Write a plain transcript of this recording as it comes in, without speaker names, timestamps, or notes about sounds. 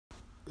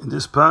In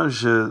this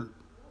parasha,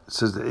 it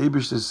says the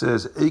Eibishter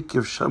says,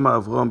 Eikev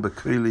Shama Avram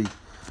Bekrili,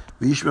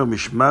 Vishmer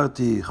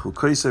Mishmarti,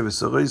 Chukoisai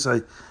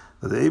V'Soroisai,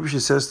 that the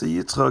Eibishter says to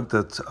Yitzchak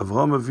that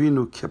Avram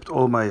Avinu kept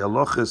all my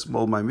halachas,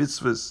 all my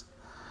mitzvahs.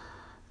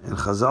 And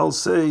Chazal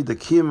say, the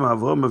Kim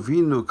Avram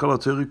Avinu, Kol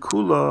HaTorah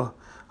Kula,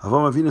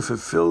 Avram Avinu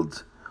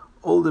fulfilled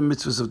all the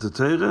mitzvahs of the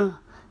Torah,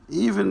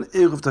 even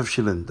Eruv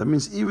Tavshilin. That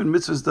means even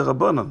mitzvahs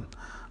Darabanan,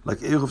 like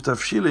Eruv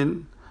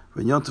Tavshilin.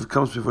 When Yom Tov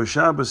comes before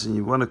Shabbos and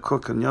you want to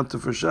cook on Yom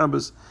Tov for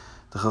Shabbos,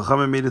 the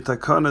Chachamim made a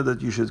takana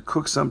that you should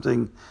cook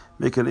something,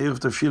 make an Eruv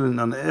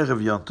Tavshilin on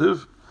Erev Yom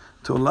Tov,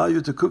 to allow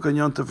you to cook on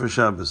Yom Tov for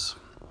Shabbos.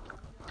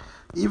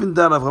 Even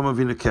that Avraham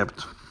Avinu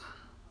kept.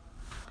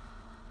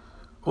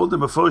 All the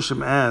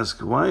Meforshim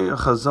ask, why are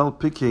Chazal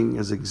picking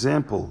as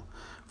example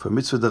for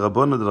mitzvah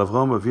derabanan that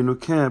Avraham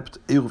Avinu kept,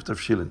 Eruv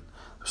Tavshilin?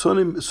 So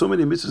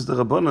many mitzvahs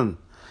derabanan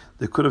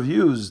they could have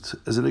used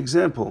as an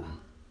example.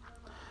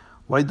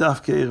 Why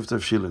dafke Erev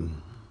Tavshilin?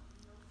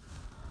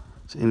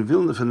 So in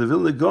Vilna, from the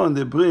Vilna Gaon,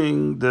 they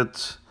bring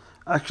that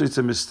actually it's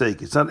a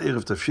mistake. It's not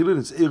Erev Tavshilin,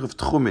 it's Erev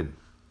Tchumin.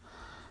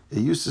 It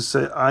used to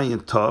say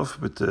Ayin Tov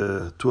with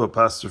the two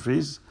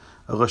apostrophes,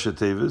 a Rosh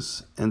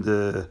Tevis, and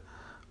the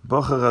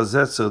Bocher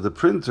Azetzer, the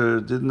printer,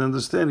 didn't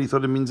understand. He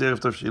thought it means Erev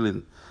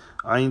Tavshilin.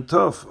 Ayin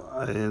Tov,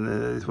 and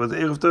it was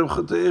Erev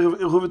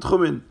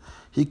Tchumin.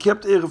 He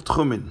kept Erev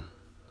Tchumin.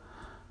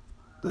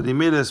 That he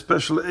made a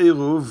special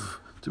Eruv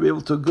to be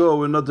able to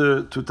go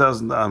another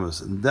 2,000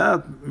 amas. And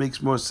that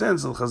makes more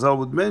sense than Chazal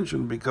would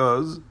mention,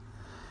 because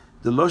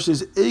the Lashon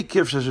is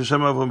Eikev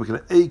Shashasham Avram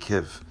Bekrili.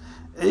 Eikev.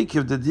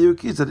 Eikev, the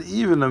diuk is that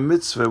even a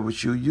mitzvah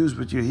which you use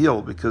with your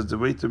heel, because the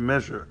way to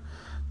measure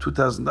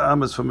 2,000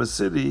 amas from a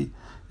city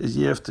is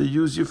you have to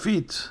use your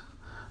feet.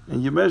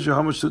 And you measure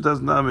how much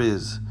 2,000 amas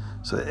is.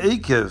 So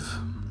Eikev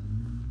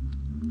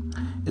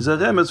is a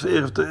remez for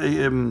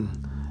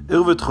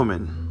Eruv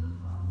Tchumin.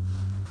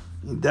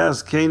 In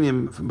Das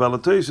Kenim from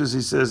Balatoisus,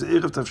 he says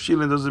Erev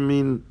Tavshilin doesn't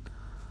mean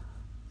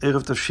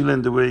Erev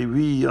Tavshilin the way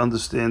we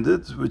understand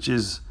it, which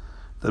is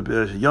that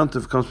Yom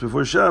Tov comes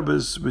before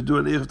Shabbos. We do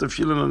an Erev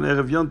Tavshilin on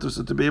Erev Yom Tov,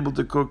 so to be able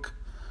to cook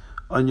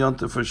on Yom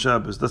Tov for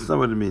Shabbos. That's not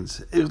what it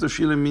means. Erev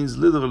Tavshilin means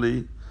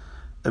literally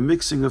a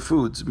mixing of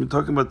foods. We're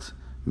talking about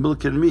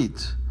milk and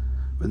meat.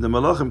 When the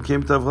Malachim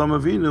came to Avraham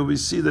Avinu, we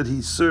see that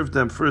he served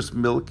them first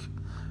milk,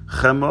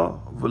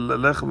 chema,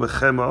 v'lechem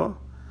v'chema,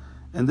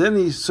 and then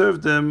he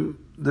served them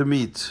the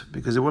meat,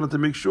 because he wanted to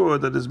make sure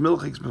that there's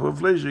milchiks before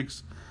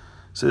fleishiks,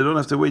 so they don't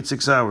have to wait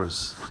 6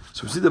 hours.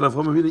 So we see that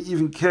Avraham Avinu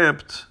even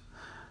kept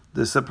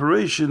the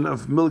separation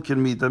of milk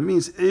and meat. That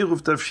means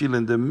Eruv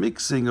Tavshilin, the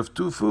mixing of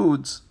two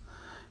foods.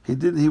 He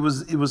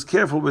was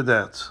careful with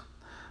that.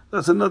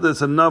 It's a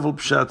novel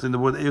pshat in the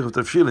word Eruv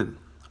Tavshilin.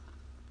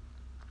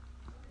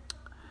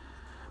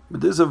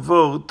 But there's a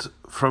vote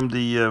from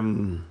the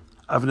Avnei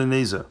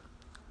Nezer.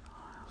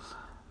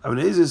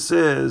 Avnei Nezer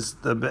says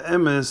that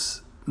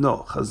be'emes,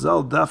 no,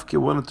 Chazal Dafke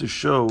wanted to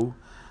show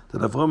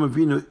that Avraham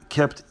Avinu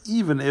kept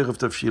even Erev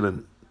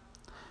Tavshilin.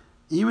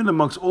 Even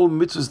amongst all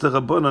mitzvahs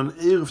derabanan,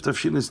 Erev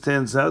Tavshilin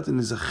stands out and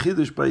is a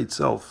chiddush by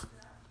itself.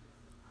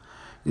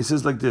 He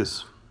says like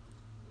this: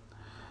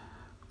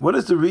 what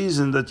is the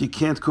reason that you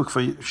can't cook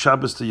for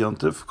Shabbos to Yom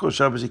Tov? Of course,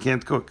 Shabbos you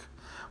can't cook,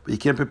 but you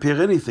can't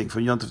prepare anything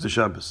from Yom Tov to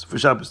Shabbos, for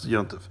Shabbos to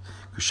Yom Tov.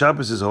 Because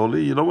Shabbos is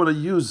holy, you don't want to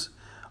use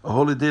a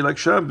holy day like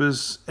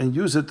Shabbos and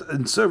use it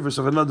in service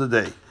of another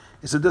day.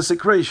 It's a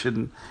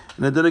desecration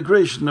and a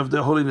denigration of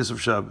the holiness of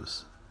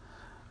Shabbos.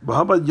 But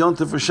how about Yom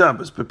Tov for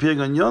Shabbos?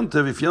 Preparing on Yom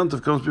Tov, if Yom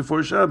Tov comes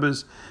before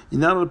Shabbos, you're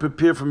not allowed to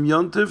prepare from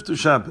Yom Tov to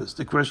Shabbos.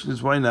 The question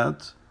is, why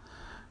not?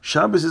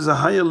 Shabbos is a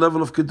higher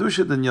level of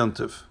Kedusha than Yom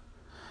Tov.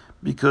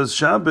 Because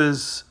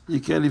Shabbos, you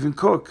can't even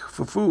cook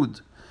for food.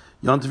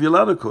 Yom Tov, you're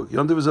allowed to cook.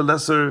 Yom Tov is a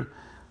lesser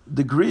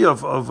degree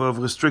of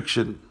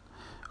restriction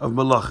of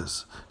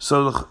malachas.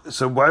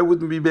 So why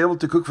wouldn't we be able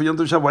to cook for Yom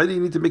Tov Shabbos? Why do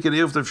you need to make an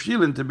Erev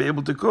Tavshilin to be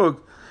able to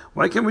cook?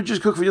 Why can't we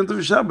just cook for Yom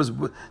Tov Shabbos?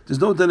 There's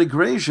no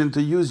denigration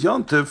to use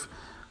Yom Tov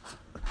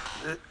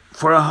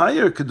for a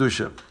higher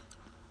Kedusha.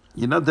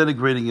 You're not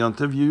denigrating Yom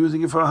Tov, you're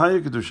using it for a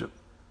higher Kedusha.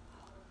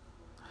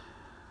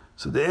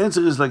 So the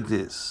answer is like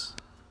this.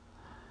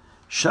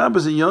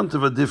 Shabbos and Yom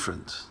Tov are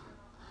different.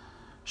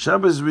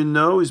 Shabbos, we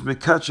know, is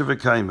Mekacha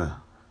V'Kaima.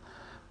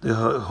 The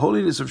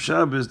holiness of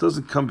Shabbos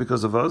doesn't come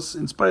because of us,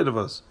 in spite of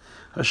us.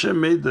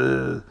 Hashem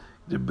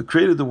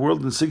created the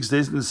world in 6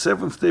 days, and the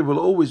seventh day will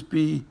always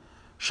be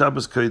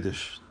Shabbos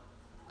Kodesh.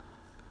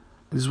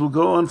 This will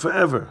go on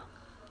forever.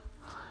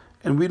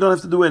 And we don't have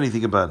to do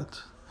anything about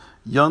it.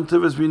 Yom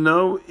Tov, as we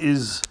know,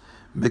 is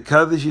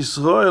Mekadesh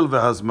Yisrael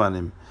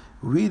v'Hazmanim.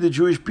 We, the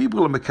Jewish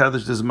people, are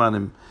Mekadesh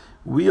Zmanim.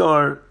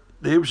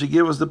 The Eibusha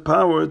gave us the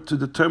power to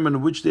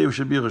determine which day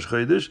should be Rosh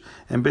Chodesh,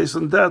 and based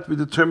on that, we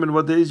determine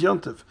what day is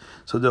Yom Tov.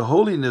 So the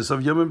holiness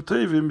of Yom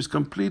Tovim is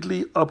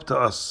completely up to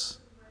us.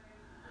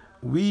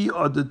 We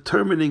are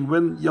determining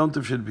when Yom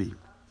Tov should be.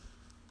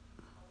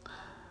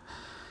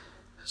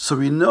 So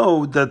we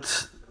know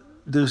that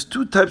there's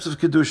two types of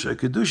Kedusha.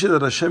 Kedusha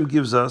that Hashem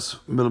gives us,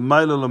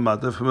 Milmayla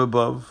Lamata, from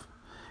above,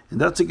 and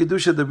that's a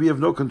Kedusha that we have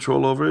no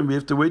control over, and we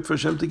have to wait for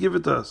Hashem to give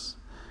it to us.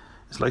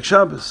 It's like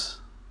Shabbos.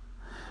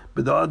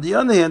 But on the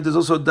other hand, there's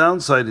also a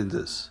downside in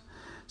this.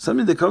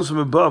 Something that comes from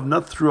above,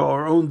 not through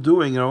our own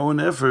doing, our own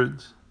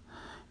effort,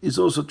 is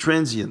also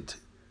transient.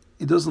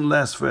 It doesn't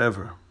last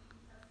forever.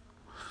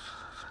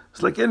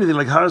 It's like anything,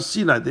 like Har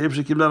Sinai. The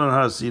Eibusher came down on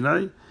Har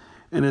Sinai,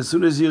 and as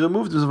soon as he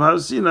removed him from Har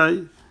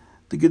Sinai,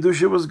 the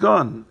Kedusha was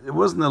gone. It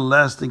wasn't a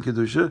lasting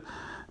Kedusha.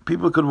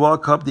 People could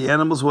walk up, the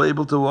animals were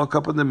able to walk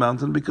up on the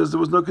mountain because there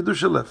was no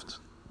Kedusha left.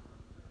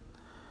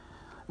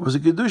 It was a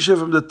Kedusha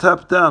from the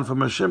top down, from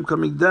Hashem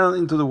coming down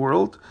into the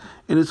world,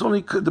 and it's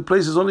only, the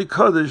place is only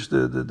Kaddish,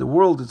 the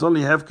world is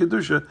only half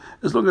Kedusha,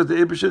 as long as the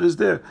Eibusher is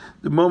there.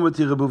 The moment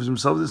he removes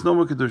himself, there's no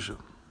more Kedusha.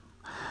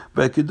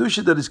 But a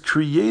Kedusha that is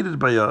created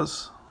by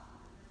us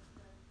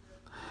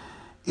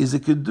is a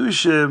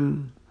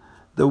Kedusha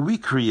that we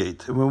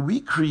create. And when we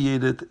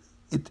create it,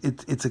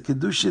 it's a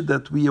Kedusha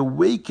that we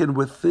awaken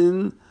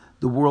within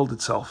the world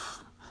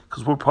itself,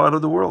 because we're part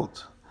of the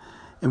world.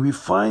 And we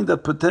find that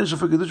potential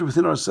for Kedusha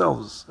within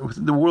ourselves,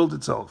 within the world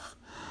itself.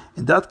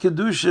 And that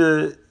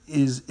Kedusha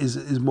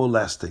is more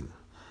lasting.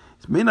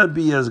 It may not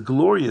be as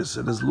glorious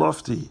and as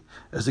lofty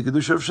as the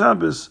Kedusha of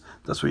Shabbos.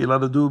 That's what you're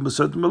allowed to do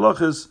certain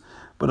malachas.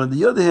 But on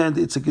the other hand,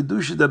 it's a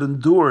Kedusha that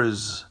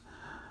endures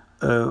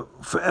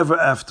forever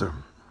after.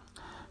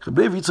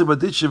 Rebbe Yitzchak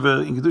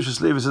Baditchever in Kedushas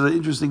Levi says an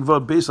interesting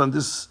word based on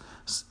this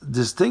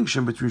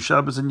distinction between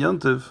Shabbos and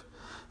Yontiv.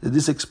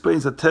 This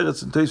explains that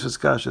Teretz and Tosfos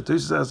Kasha.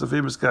 Tosfos asks a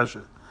famous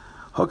Kasha.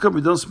 How come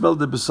we don't smell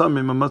the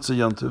besamim on Matzah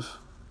Yontiv?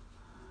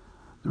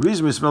 The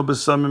reason we smell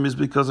besamim is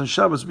because on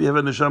Shabbos we have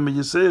a neshama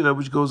yisera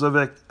which goes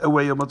away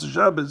on Matzah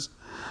Shabbos.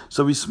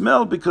 So we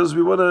smell because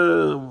we want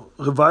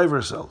to revive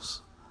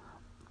ourselves.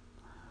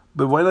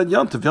 But why not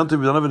Yontiv? Yontiv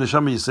we don't have a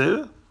neshama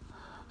yisera?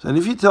 And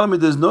if you tell me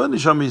there's no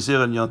neshama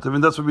yisera on Yontiv,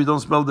 and that's why we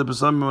don't smell the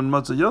besamim on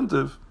Matzah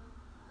Yontiv,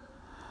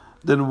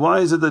 then why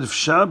is it that if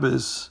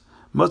Shabbos,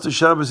 Matzah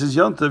Shabbos is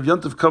Yontiv,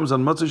 Yontiv comes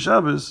on Matzah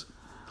Shabbos,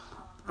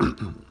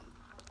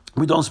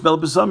 we don't smell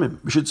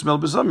besamim? We should smell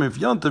besamim. If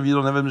Yontiv you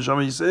don't have a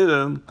neshama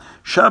yisera,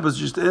 Shabbos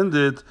just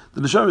ended,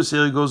 the neshama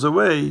yisera goes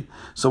away.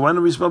 So why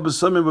don't we smell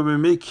besamim when we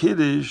make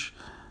Kiddush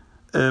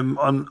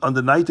on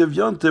the night of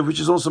Yontiv, which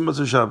is also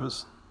Matzah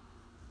Shabbos?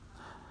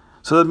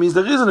 So that means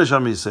there is a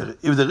neshama yisera.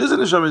 If there is a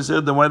neshama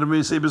yisera, then why don't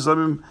we say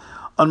besamim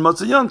on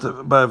Matzah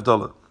Yontiv by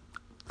Havdalah?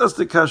 That's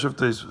the kash of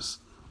Tosfos.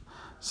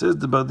 Says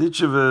the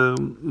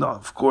Barditchever, no,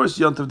 of course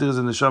Yontiv there is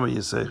a neshama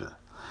yisera.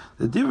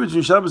 The difference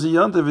between Shabbos and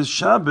Yontiv is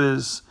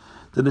Shabbos,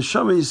 the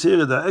neshama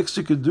yisera, the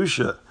extra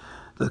kedusha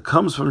that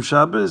comes from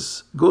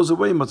Shabbos, goes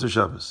away in Matzah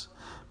Shabbos,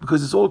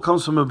 because it all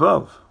comes from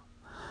above.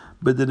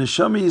 But the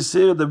neshama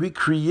yisera that we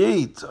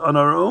create on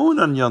our own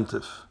on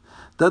Yontiv,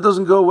 that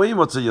doesn't go away in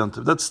Matzah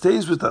Yontiv. That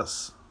stays with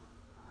us.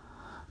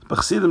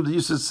 B'Chassidim, they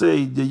used to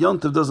say the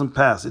Yontiv doesn't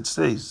pass; it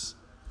stays.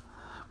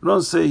 We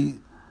don't say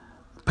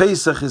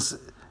Pesach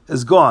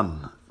is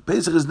gone.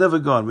 Pesach is never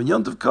gone. When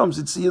Yontiv comes,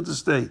 it's here to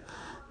stay.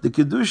 The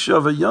kedusha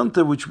of a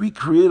Yontiv, which we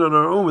create on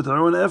our own with our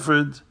own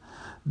effort,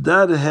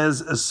 that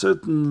has a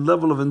certain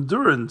level of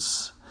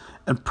endurance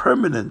and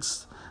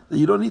permanence that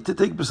you don't need to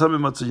take B'Samim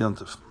Matzah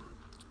Yontiv.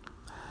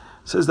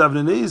 Says the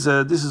Avnei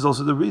Nezer, this is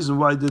also the reason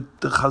why the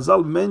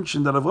Chazal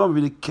mentioned that Avraham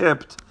really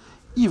kept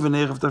even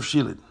Erev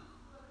Tavshilin,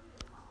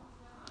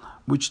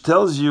 which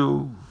tells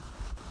you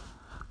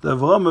that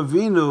Avraham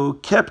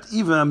Avinu kept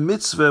even a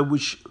mitzvah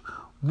which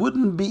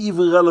wouldn't be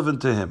even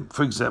relevant to him.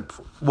 For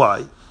example,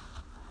 why?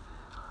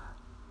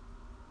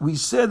 We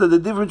said that the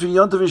difference between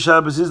Yontiv and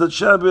Shabbos is that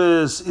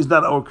Shabbos is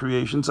not our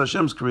creation, it's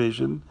Hashem's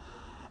creation,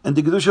 and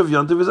the Kedusha of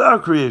Yontiv is our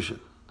creation.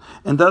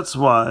 And that's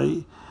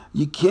why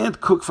you can't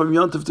cook from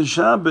Yontiv to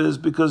Shabbos,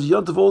 because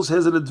Yontiv also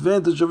has an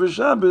advantage over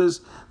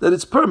Shabbos that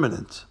it's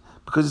permanent,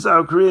 because it's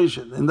our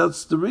creation. And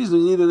that's the reason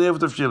you need an Erev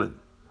Tavshilin.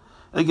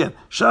 Again,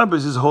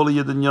 Shabbos is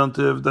holier than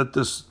Yontiv, that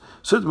there's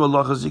certain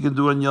malachas you can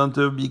do on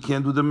Yontiv, you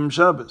can't do them on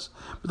Shabbos.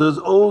 But there's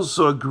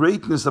also a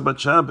greatness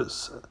about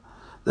Shabbos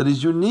that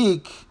is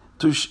unique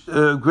to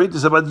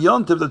greatness about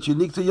Yontiv that's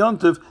unique to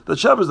Yontiv that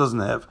Shabbos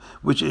doesn't have,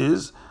 which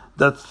is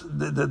that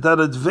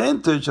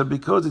advantage that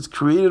because it's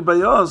created by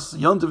us,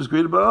 Yontiv is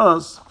created by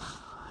us,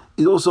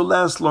 it also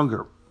lasts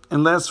longer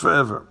and lasts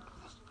forever.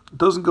 It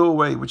doesn't go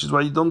away, which is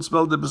why you don't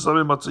smell the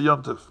besamim matzah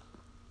Yontiv.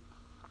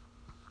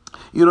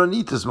 You don't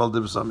need to smell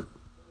the besamim.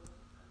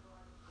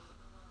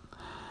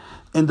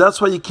 And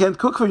that's why you can't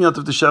cook from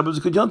Yontiv to Shabbos,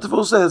 because Yontiv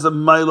also has a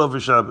mile over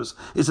Shabbos.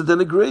 It's a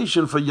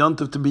denigration for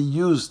Yontiv to be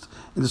used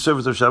in the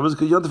service of Shabbos,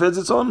 because Yontiv has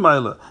its own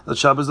mile that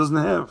Shabbos doesn't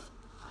have.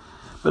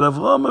 But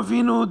Avraham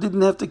Avinu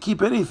didn't have to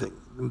keep anything.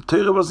 The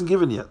Torah wasn't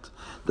given yet.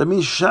 That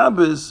means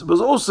Shabbos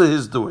was also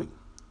his doing.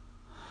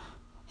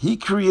 He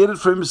created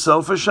for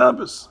himself a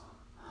Shabbos.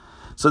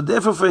 So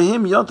therefore for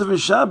him, Yontiv and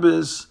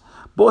Shabbos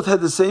both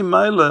had the same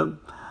mile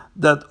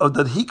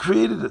that he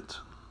created it.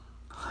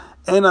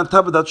 And on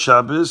top of that,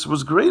 Shabbos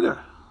was greater.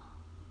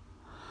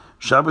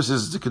 Shabbos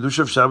is the Kedusha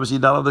of Shabbos, you're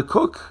not allowed to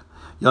cook.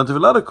 Yontiv is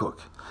allowed to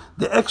cook.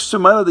 The extra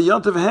mile that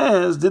Yontiv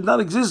has did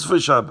not exist for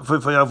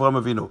Avraham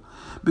Avinu,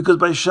 because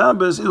by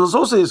Shabbos it was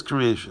also his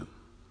creation.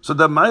 So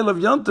the mile of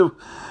Yontiv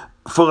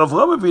for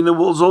Avraham Avinu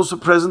was also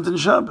present in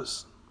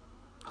Shabbos.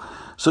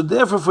 So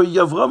therefore, for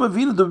Yavram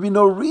Avinu, there would be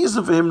no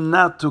reason for him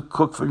not to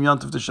cook from Yom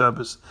Tov to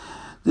Shabbos.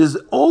 There's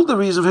all the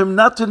reason for him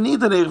not to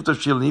need an Erev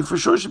Tavshilin. He for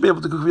sure should be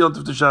able to cook from Yom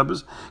Tov to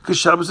Shabbos, because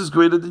Shabbos is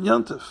greater than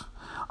Yom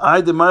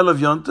Tov. The mile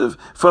of Yom Tov,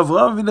 for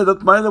Avraham Avinu,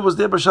 that mile was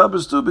there by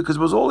Shabbos too, because it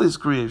was all his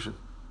creation.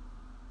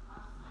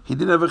 He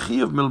didn't have a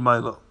chiyuv mil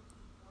mila.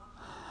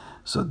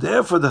 So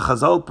therefore, the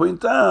Chazal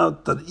point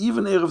out that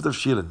even Erev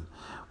Tavshilin,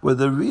 where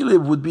there really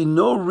would be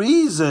no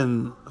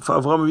reason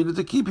for Avraham Avinu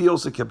to keep, he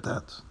also kept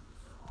that.